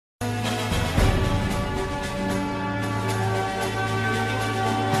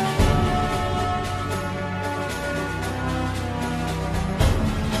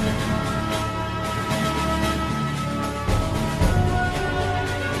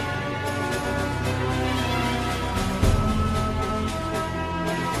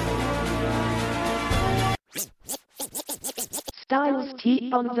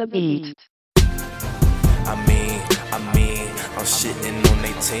T on the beat. I'm shitting on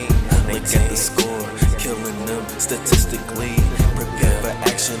they team. Look at the score, killing them statistically. Prepare for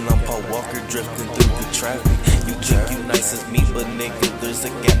action, I'm Paul Walker drifting through the traffic. You think you nice as me, but nigga, there's a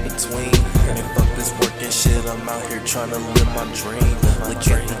gap between. And fuck this working shit, I'm out here trying to live my dream. Look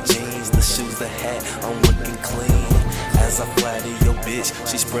at the jeans, the shoes, the hat, I'm looking clean. As I fly to your bitch,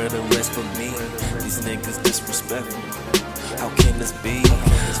 she spread the rest for me. These niggas disrespectful, how can this be?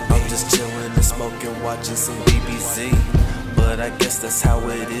 I'm just chillin' and smoking, watching some BBC. But I guess that's how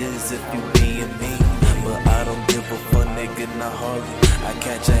it is if you being me. But I don't give a fuck, nigga, not hardly. I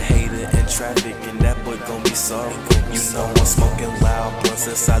catch a hater in traffic and that boy gon' be sorry. You know I'm smoking loud blunts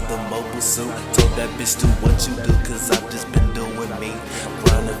inside the mobile suit. Told that bitch do what you do, cause I've just been doing me.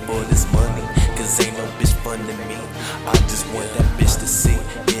 Grinding for this money, cause ain't no bitch funding me. I just want that bitch to see,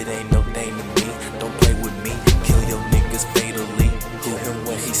 it ain't no thing to me. Don't play with me, kill your niggas fatally. Hear him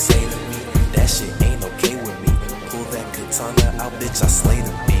what he say to me, that shit ain't okay with me. Pull that katana out, bitch, I slay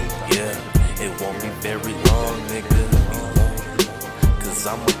the beat. Yeah, it won't be very long, nigga. Cause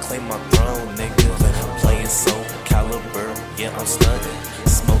I'ma claim my throne, nigga. Playing Soul Caliber, yeah, I'm stunting.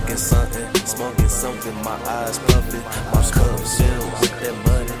 Smoking something, my eyes puffin'. My cup filled with that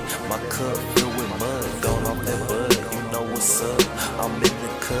money, my cup filled with mud. Gone off that bud, you know what's up. I'm in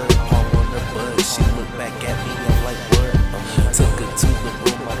the cut, palm on the bud. She look back at me, I'm like, what? Took her to the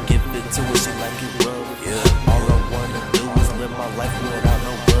room, I give it to her, she like it rough. Yeah, all I wanna do is live my life without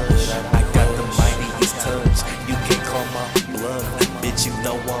no rush. I got the mightiest touch, you can't call my bluff. Bitch, you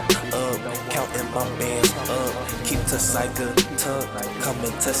know I'm up, counting my bands up. Keep the cycle tucked, come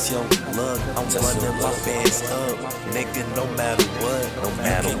and test your luck. I'm running my bands up, nigga, no matter what. No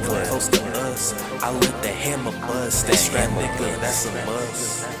matter what, close to us, I let the hammer bust. That strap, nigga, that's a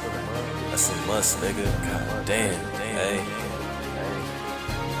must. That's a must, nigga. God damn, hey.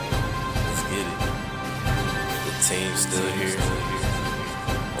 Let's get it. The team's still here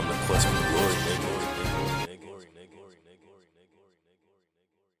on the quest for glory.